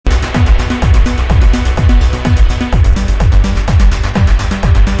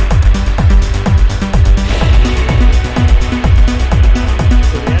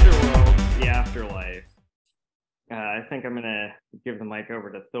mic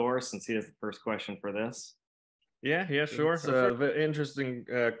over to Thor since he has the first question for this. Yeah, sure. Very interesting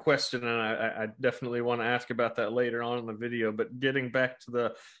question, and I definitely want to ask about that later on in the video. But getting back to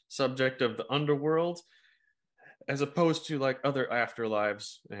the subject of the underworld, as opposed to like other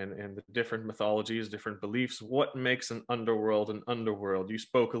afterlives and the different mythologies, different beliefs, what makes an underworld an underworld? You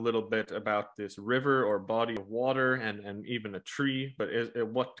spoke a little bit about this river or body of water and even a tree, but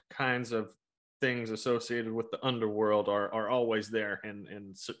what kinds of things associated with the underworld are always there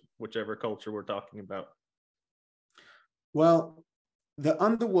in whichever culture we're talking about? Well, the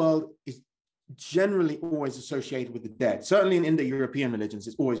underworld is generally always associated with the dead. Certainly in Indo-European religions,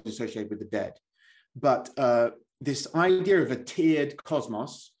 it's always associated with the dead. But this idea of a tiered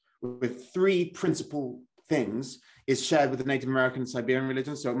cosmos with three principal things is shared with the Native American and Siberian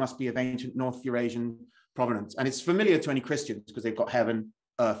religions. So it must be of ancient North Eurasian provenance. And it's familiar to any Christians because they've got heaven,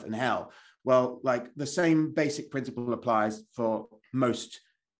 earth, and hell. Well, like the same basic principle applies for most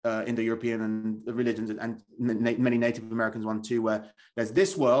Indo-European and religions, and many Native Americans one too, where there's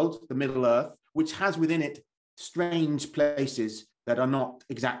this world, the Middle Earth, which has within it strange places that are not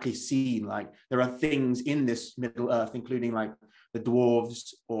exactly seen. Like there are things in this Middle Earth, including like the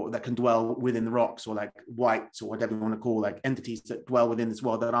dwarves, or that can dwell within the rocks, or like wights, or whatever you want to call, like entities that dwell within this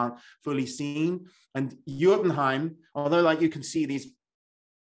world that aren't fully seen. And Jotunheim, although like you can see these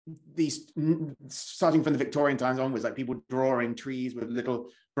starting from the Victorian times onwards, like people drawing trees with little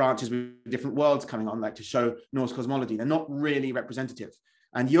branches with different worlds coming on, like to show Norse cosmology, they're not really representative.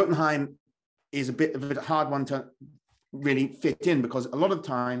 And Jotunheim is a bit of a hard one to really fit in, because a lot of the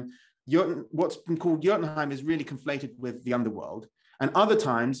time what's been called Jotunheim is really conflated with the underworld, and other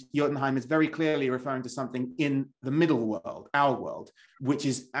times Jotunheim is very clearly referring to something in the middle world, our world, which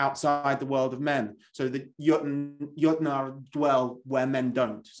is outside the world of men. So the Jotunar dwell where men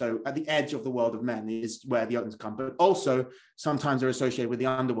don't. So at the edge of the world of men is where the Jotuns come, but also sometimes they're associated with the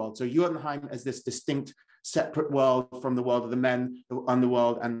underworld. So Jotunheim as this distinct separate world from the world of the men, the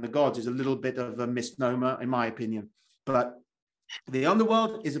underworld, and the gods is a little bit of a misnomer, in my opinion. But the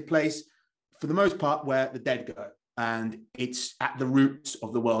underworld is a place, for the most part, where the dead go, and it's at the roots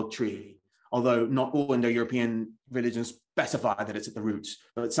of the world tree. Although not all Indo-European religions specify that it's at the roots,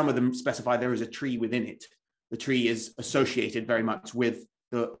 but some of them specify there is a tree within it. The tree is associated very much with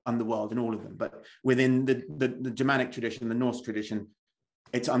the underworld in all of them, but within the Germanic tradition, the Norse tradition,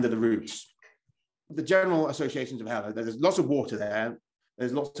 it's under the roots. The general associations of hell, there's lots of water there.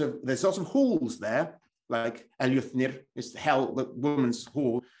 There's lots of halls there, like ʻhel is hell, the woman's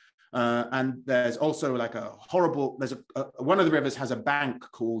hall. And there's also like a horrible, one of the rivers has a bank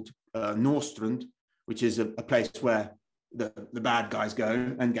called Norstrand, which is a place where the bad guys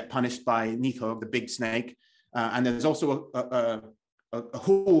go and get punished by Nithog, the big snake. And there's also a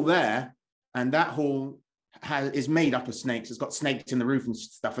hall there, and that hall is made up of snakes. It's got snakes in the roof and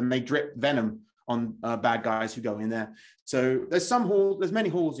stuff, and they drip venom on bad guys who go in there. So there's many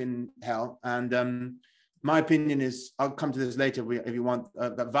halls in hell, and my opinion is, I'll come to this later if you want,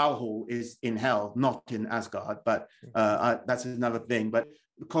 that Valhall is in hell, not in Asgard, but that's another thing. But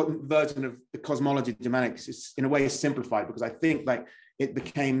the version of the cosmology of Germanics is in a way simplified, because I think like it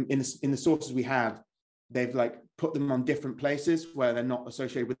became, in the sources we have, they've like put them on different places where they're not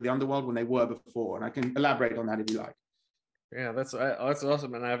associated with the underworld when they were before. And I can elaborate on that if you like. Yeah, that's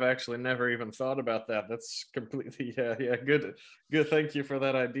awesome, and I've actually never even thought about that. That's completely good. Thank you for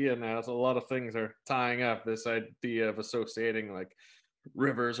that idea. Now, so a lot of things are tying up this idea of associating like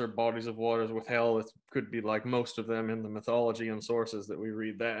rivers or bodies of waters with hell. It could be like most of them in the mythology and sources that we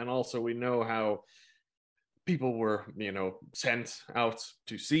read that, and also we know how people were, sent out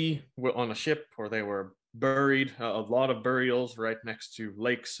to sea on a ship, or they were buried, a lot of burials right next to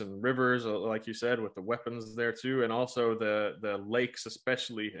lakes and rivers, like you said, with the weapons there too. And also the lakes,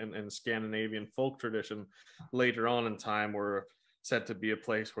 especially in Scandinavian folk tradition later on in time, were said to be a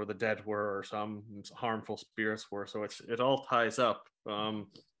place where the dead were, or some harmful spirits were. So it all ties up.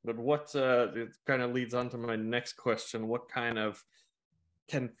 But what it kind of leads on to my next question: what kind of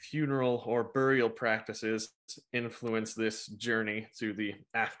can funeral or burial practices influence this journey to the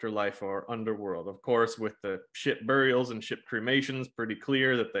afterlife or underworld? Of course, with the ship burials and ship cremations, pretty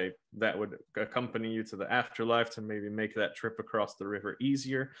clear that would accompany you to the afterlife to maybe make that trip across the river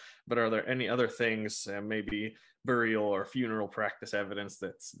easier. But are there any other things, maybe burial or funeral practice evidence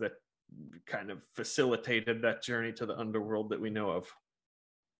that kind of facilitated that journey to the underworld that we know of?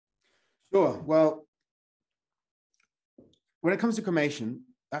 Sure. Well, when it comes to cremation,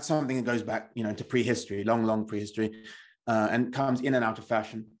 that's something that goes back, to prehistory, long prehistory, and comes in and out of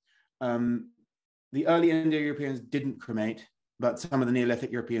fashion. The early Indo-Europeans didn't cremate, but some of the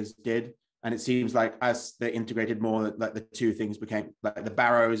Neolithic Europeans did. And it seems like as they integrated more, like the two things became like the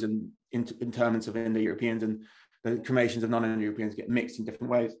barrows and interments of Indo-Europeans and the cremations of non-Indo-Europeans get mixed in different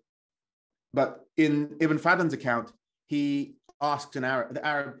ways. But in Ibn Fadlan's account, he asks the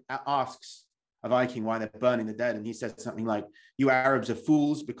Arab asks a Viking why they're burning the dead, and he says something like, "You Arabs are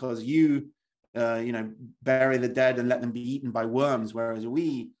fools because you, bury the dead and let them be eaten by worms, whereas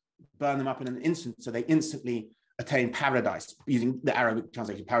we burn them up in an instant, so they instantly attain paradise," using the Arabic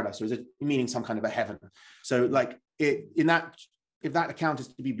translation paradise, so it's meaning some kind of a heaven. So, like if that account is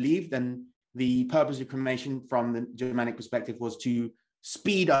to be believed, then the purpose of cremation from the Germanic perspective was to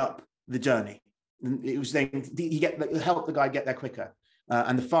speed up the journey. It was saying help the guy get there quicker,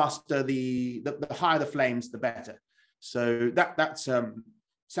 and the faster the higher the flames, the better. So that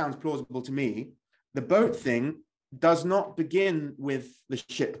sounds plausible to me. The boat thing does not begin with the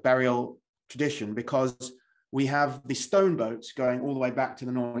ship burial tradition, because we have the stone boats going all the way back to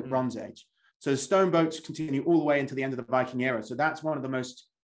the Nordic Bronze Age. So stone boats continue all the way into the end of the Viking era. So that's one of the most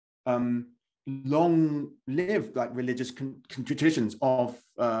long-lived like religious traditions of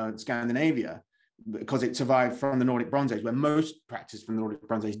Scandinavia, because it survived from the Nordic Bronze Age, where most practices from the Nordic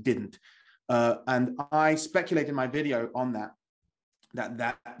Bronze Age didn't. And I speculate in my video on that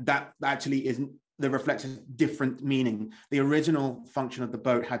actually isn't the reflects a different meaning. The original function of the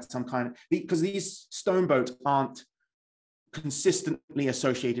boat had some kind of, because these stone boats aren't consistently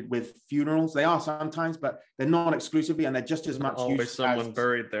associated with funerals. They are sometimes, but they're not exclusively, and they're just as much always used someone as,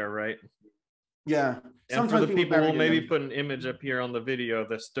 buried there, right? Yeah. And for the people, we'll maybe put an image up here on the video.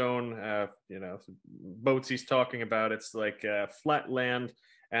 The stone, boats he's talking about. It's like flat land,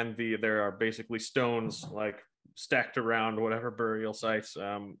 and there are basically stones like stacked around whatever burial sites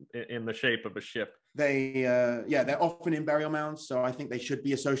in the shape of a ship. They're often in burial mounds, so I think they should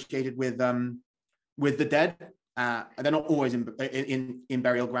be associated with the dead. They're not always in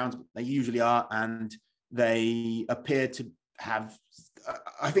burial grounds, but they usually are, and they appear to have,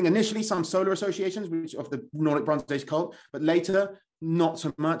 I think initially some solar associations, which of the Nordic Bronze Age cult, but later not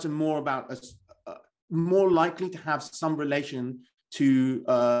so much, and more about more likely to have some relation to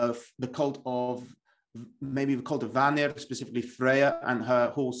the cult of Vanir, specifically Freya and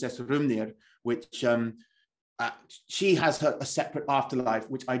her horse Rumnir, which she has a separate afterlife,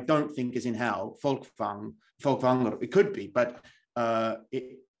 which I don't think is in hell. Folkvanger, it could be, but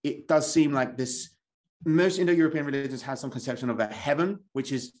it does seem like this. Most Indo-European religions have some conception of a heaven,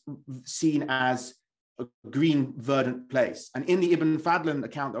 which is seen as a green, verdant place. And in the Ibn Fadlan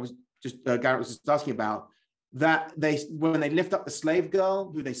account that was Garrett was just asking about, that when they lift up the slave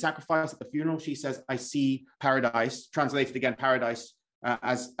girl who they sacrifice at the funeral, she says, "I see paradise," translated again, paradise,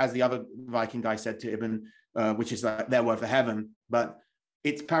 as the other Viking guy said to Ibn, which is like their word for heaven, but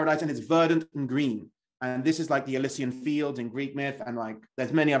it's paradise and it's verdant and green. And this is like the Elysian fields in Greek myth. And like,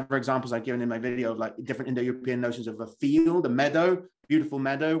 there's many other examples I've given in my video of like different Indo-European notions of a field, a meadow, beautiful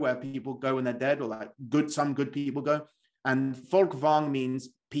meadow where people go when they're dead, or like some good people go. And folkvang means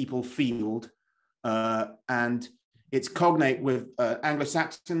people field. And it's cognate with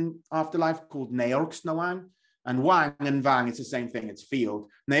Anglo-Saxon afterlife called Neorksnawang. And wang and vang, it's the same thing, it's field.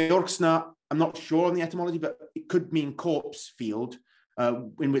 Neorksna, I'm not sure on the etymology, but it could mean corpse field,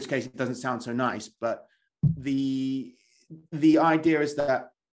 in which case it doesn't sound so nice. But the idea is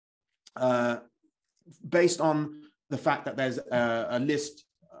that based on the fact that there's a list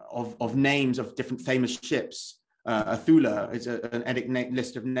of names of different famous ships, Athula is an Eddic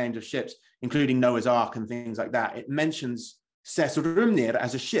list of names of ships, including Noah's Ark and things like that. It mentions Rumnir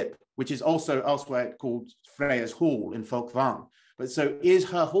as a ship, which is also elsewhere called Freya's Hall in Folkvang. But so is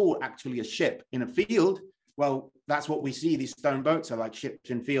her hall actually a ship in a field? Well, that's what we see. These stone boats are like ships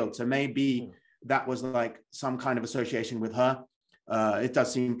in fields. So maybe that was like some kind of association with her. It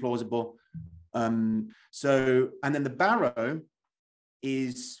does seem plausible. And then the barrow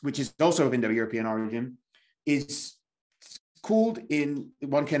which is also of Indo-European origin, is called in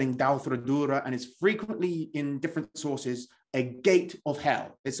one kenning Dalthradura, and is frequently in different sources a gate of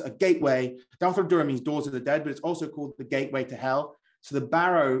hell. It's a gateway. Dalthradura means doors of the dead, but it's also called the gateway to hell. So the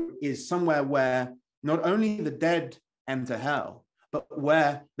barrow is somewhere where not only the dead enter hell, but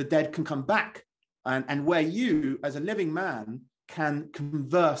where the dead can come back, and where you, as a living man, can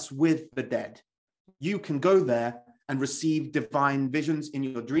converse with the dead. You can go there and receive divine visions in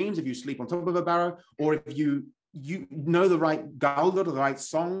your dreams if you sleep on top of a barrow, or if you know the right galdur, the right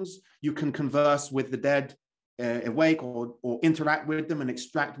songs, you can converse with the dead awake, or interact with them and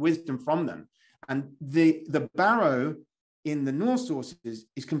extract wisdom from them. And the barrow in the Norse sources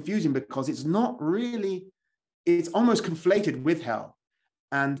is confusing because it's not really, it's almost conflated with hell.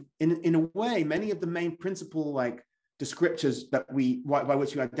 And in a way, many of the main principal like descriptors by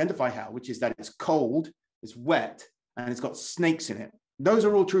which we identify hell, which is that it's cold, it's wet, and it's got snakes in it. Those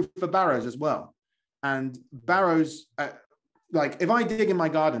are all true for barrows as well. And barrows, like if I dig in my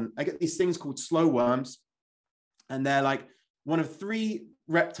garden, I get these things called slow worms, and they're like one of 3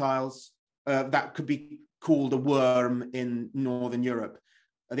 reptiles that could be called a worm in Northern Europe.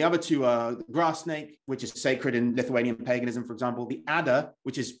 The other 2 are the grass snake, which is sacred in Lithuanian paganism, for example, the adder,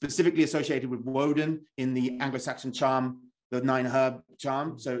 which is specifically associated with Woden in the Anglo-Saxon charm, the 9-herb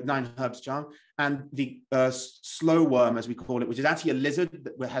charm, so 9 herbs charm, and the slow worm, as we call it, which is actually a lizard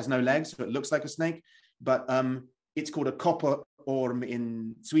that has no legs, so it looks like a snake, but it's called a copper orm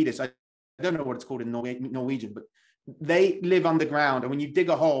in Swedish. I don't know what it's called in Norwegian, but they live underground, and when you dig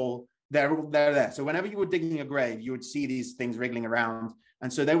a hole, they're there. So whenever you were digging a grave, you would see these things wriggling around.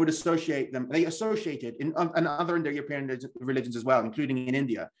 And so they would associate them. They associated in other Indo-European religions as well, including in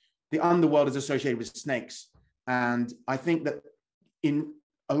India. The underworld is associated with snakes. And I think that in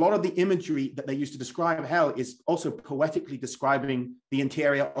a lot of the imagery that they used to describe hell is also poetically describing the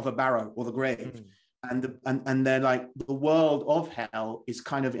interior of a barrow or the grave. And they're like, the world of hell is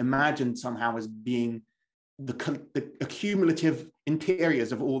kind of imagined somehow as being the accumulative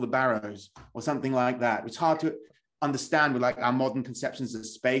interiors of all the barrows or something like that. It's hard to understand with like our modern conceptions of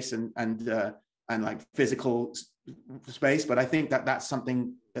space and like physical space, but I think that that's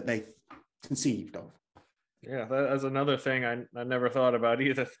something that they conceived of. Yeah, that's another thing I never thought about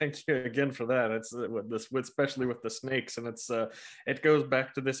either. Thank you again for that. It's especially with the snakes, and it goes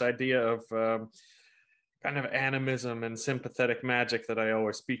back to this idea of kind of animism and sympathetic magic that I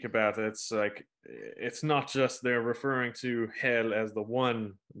always speak about. It's like, it's not just they're referring to ́hel as the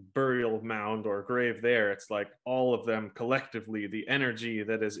one burial mound or grave there. It's like all of them collectively, the energy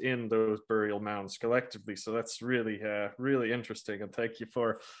that is in those burial mounds collectively. So that's really, really interesting. And thank you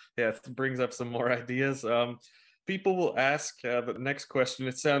for, it brings up some more ideas. People will ask the next question.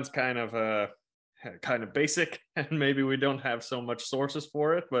 It sounds kind of basic, and maybe we don't have so much sources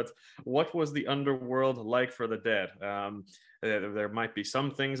for it, but what was the underworld like for the dead? There might be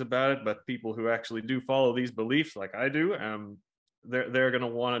some things about it, but people who actually do follow these beliefs like I do, they're going to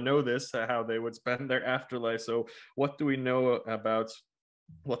want to know this, how they would spend their afterlife. So what do we know about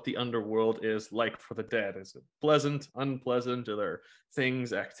what the underworld is like for the dead? Is it pleasant, unpleasant? Are there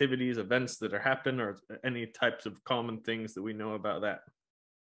things, activities, events that are happen, or any types of common things that we know about that?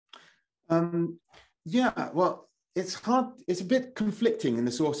 Yeah, well, it's hard. It's a bit conflicting in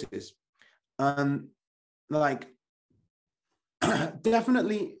the sources. Like,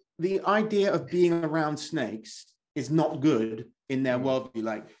 definitely the idea of being around snakes is not good in their worldview.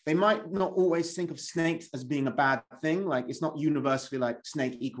 Like, they might not always think of snakes as being a bad thing. Like, it's not universally like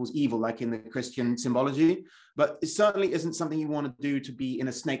snake equals evil, like in the Christian symbology, but it certainly isn't something you want to do to be in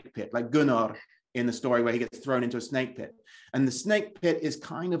a snake pit, like Gunnar in the story where he gets thrown into a snake pit. And the snake pit is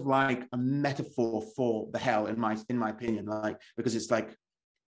kind of like a metaphor for the hell, in my opinion, like, because it's like,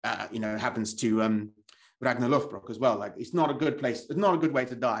 it happens to Ragnar Lothbrok as well. Like, it's not a good place. It's not a good way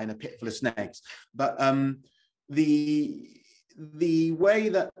to die in a pit full of snakes. But the way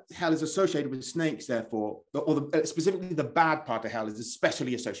that hell is associated with snakes, therefore, specifically the bad part of hell is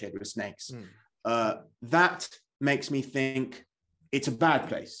especially associated with snakes. That makes me think it's a bad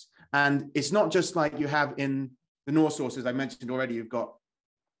place. And it's not just like you have in the Norse sources I mentioned already. You've got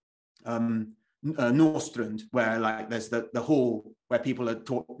Norstrand, where like there's the hall where people are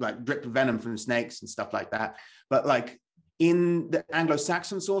taught like drip venom from snakes and stuff like that. But like in the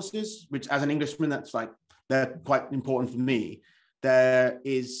Anglo-Saxon sources, which as an Englishman, they're quite important for me. There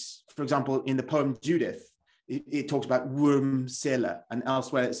is, for example, in the poem Judith, it talks about Wurmsela, and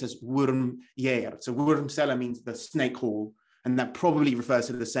elsewhere it says Wurmjäger. So Wurmsela means the snake hall, and that probably refers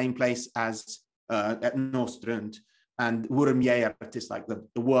to the same place as at Norstrand. And Wurmjäger is like the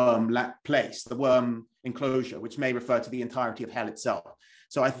worm place, the worm enclosure, which may refer to the entirety of hell itself.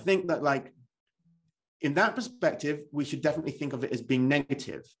 So I think that, like, in that perspective, we should definitely think of it as being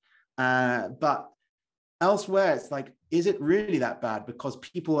negative. But elsewhere, it's like, is it really that bad? Because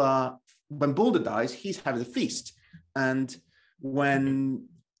people are, when Balder dies, he's having a feast. And when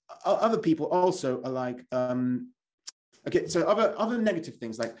other people also are like, okay, so other negative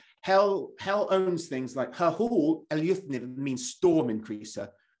things, like hell owns things like her hall, Eljuthnir, means storm increaser.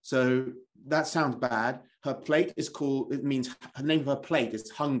 So that sounds bad. Her plate is called, it means, her name of her plate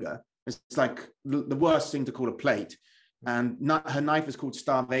is hunger. It's like the worst thing to call a plate. And her knife is called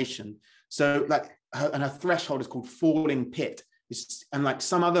starvation. So like, her threshold is called falling pit. And like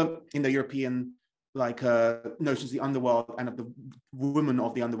some other Indo-European notions of the underworld and of the woman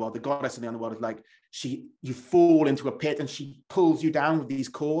of the underworld, the goddess of the underworld, is like you fall into a pit and she pulls you down with these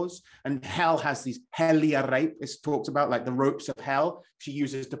cords. And hell has these hellia rape, it talks about like the ropes of hell she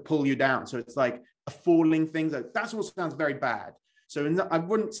uses to pull you down. So it's like a falling thing. That's what sounds very bad. So I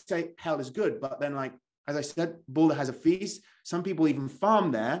wouldn't say hell is good, but then, like, as I said, Balder has a feast. Some people even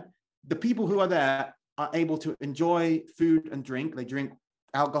farm there. The people who are there are able to enjoy food and drink. They drink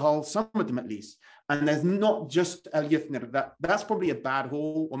alcohol, some of them at least. And there's not just that's probably a bad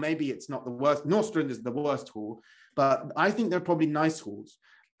hall, or maybe it's not the worst. Norstrand is the worst hall, but I think they're probably nice halls.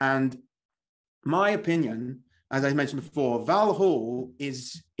 And my opinion, as I mentioned before, Valhall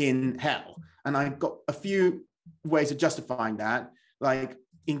is in hell. And I've got a few ways of justifying that. Like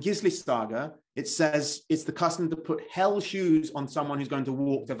in Gisli's saga, it says it's the custom to put hell shoes on someone who's going to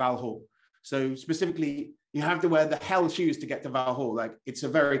walk to Valhall. So specifically, you have to wear the hell shoes to get to Valhall. Like, it's a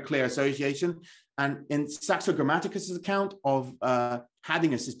very clear association. And in Saxo Grammaticus' account of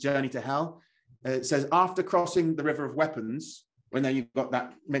Hadingus' journey to hell, it says, after crossing the river of weapons, when then you've got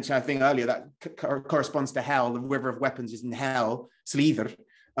that mentioned, I think earlier, that corresponds to hell. The river of weapons is in hell, Slither,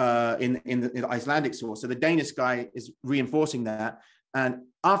 in the Icelandic source. So the Danish guy is reinforcing that. And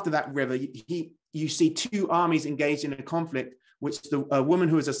after that river, you see two armies engaged in a conflict, which a woman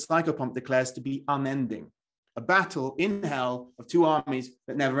who is a psychopomp declares to be unending. A battle in hell of two armies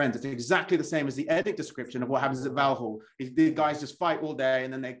that never ends. It's exactly the same as the Eddic description of what happens at Valhall. The guys just fight all day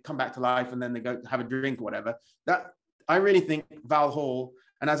and then they come back to life and then they go have a drink or whatever. That, I really think Valhall,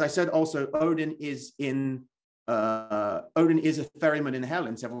 and as I said also, Odin is a ferryman in hell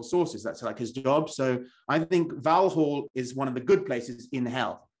in several sources. That's like his job. So I think Valhall is one of the good places in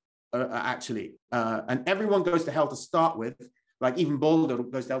hell, actually. And everyone goes to hell to start with. Like even Balder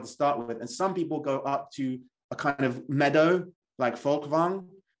goes to hell to start with. And some people go up to a kind of meadow, like Folkvang.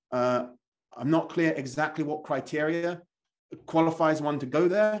 I'm not clear exactly what criteria qualifies one to go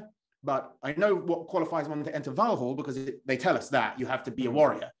there, but I know what qualifies one to enter Valhall, because they tell us that you have to be a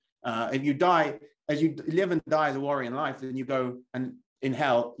warrior. If you die, as you live and die as a warrior in life, then you go, and in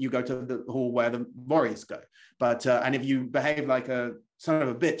hell, you go to the hall where the warriors go. But, and if you behave like a son of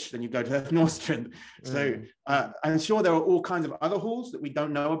a bitch, then you go to Norstrand. So I'm sure there are all kinds of other halls that we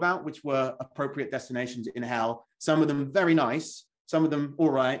don't know about, which were appropriate destinations in hell. Some of them very nice, some of them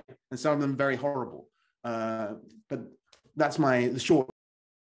all right, and some of them very horrible. But that's the short